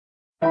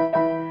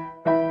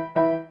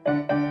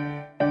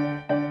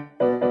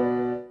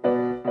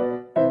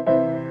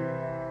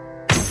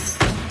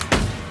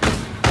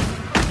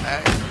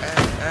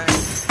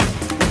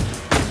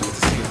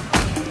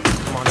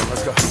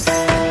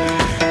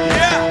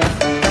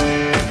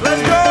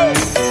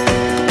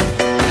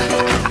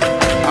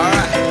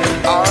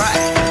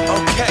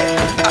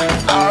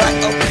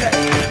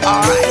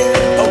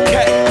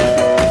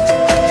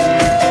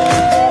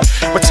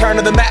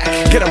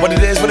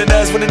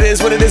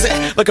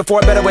Looking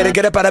for a better way to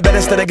get up out of bed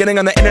instead of getting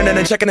on the internet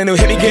and checking a new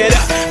hit. Me get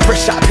up,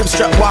 first shot, come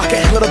strut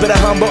walking. A little bit of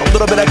humble, a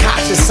little bit of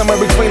cautious.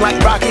 Somewhere between like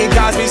Rocky and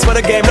Cosby's for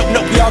the game. Nope,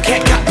 nope, y'all can't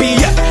copy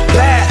yet.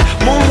 Glad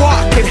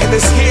moonwalking, and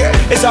this here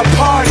is our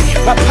party.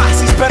 My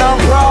posse's been on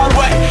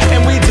Broadway,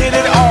 and we did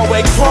it all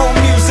way. Chrome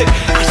music,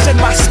 I shed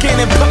my skin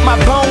and put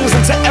my bones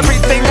into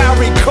everything I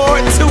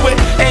record to it.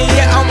 And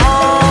yeah, I'm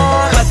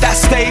on. Let that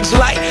stage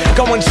light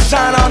go and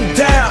shine on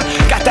down.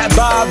 Got that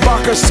Bob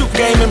Barker suit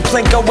game and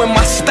Plinko in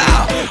my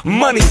style.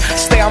 Money,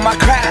 stay on my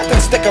craft and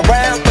stick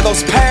around for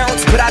those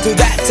pounds. But I do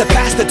that to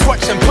pass the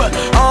torch and put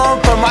on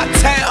for my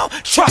town.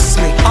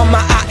 Trust me, on my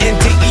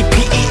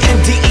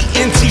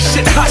INDEPENDENT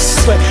shit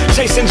hustling.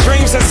 Chasing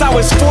dreams since I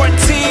was 14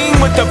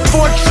 with the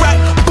 4-track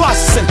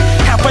bustin'.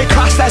 Halfway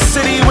across that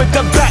city with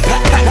the back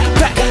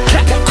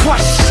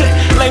question.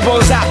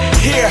 Labels out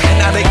here,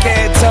 now they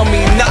can't tell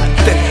me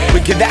nothing. We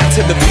give that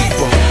to the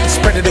people,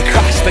 spread it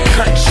across the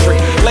country.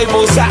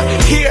 Labels out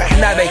here,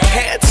 now they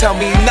can't tell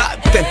me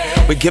nothing.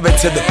 We give it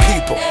to the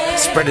people,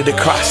 spread it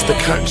across the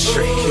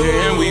country.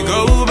 Here we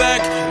go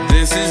back,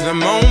 this is the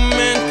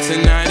moment.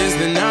 Tonight is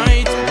the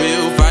night,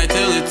 we'll fight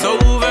till it's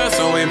over.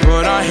 So we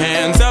put our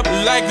hands up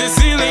like the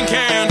ceiling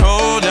can't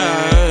hold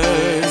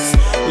us.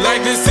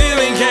 Like the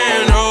ceiling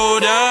can't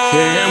hold us.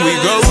 Here we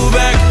go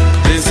back,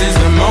 this is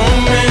the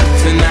moment.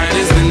 Tonight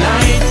is the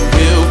night,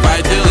 we'll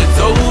fight till it's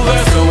over.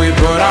 So we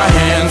put our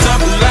hands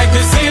up like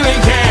the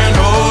ceiling can't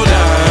hold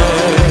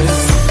us.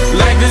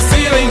 Like the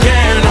ceiling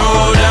can't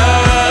hold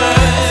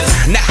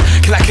us. Nah,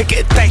 can I kick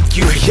it? Thank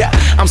you, yeah,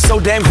 I'm so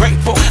damn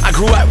grateful. I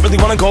grew up really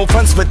wanna go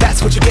fronts, but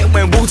that's what you get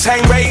when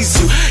Wu-Tang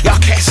raised you.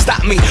 Y'all can't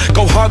stop me,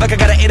 go hard like I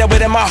got an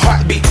 808 in my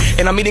heartbeat.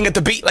 And I'm eating at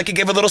the beat like it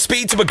gave a little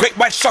speed to a great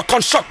white shark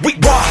on Shark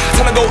Week. Raw,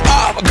 time to go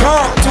up,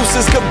 gone,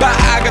 deuces goodbye.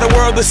 I got a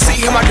world to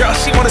see, and my girl,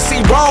 she wanna see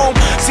Rome.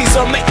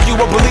 Caesar make you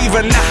a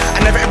believer, nah,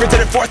 I never ever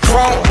did it for a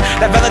throne.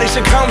 That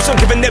validation comes from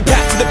giving it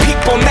back to the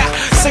people. Now,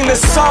 sing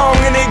this song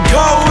and it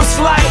goes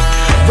like,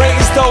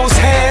 raise those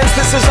hands,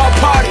 this is our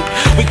party.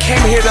 We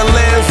came here to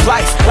live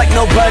life like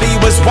nobody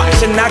was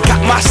watching. I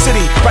got my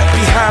city right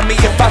behind me.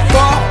 If I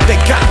fall, they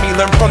got me.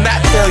 Learn from that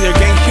failure,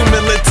 gain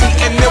humility,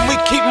 and then we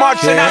keep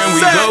marching. I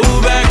say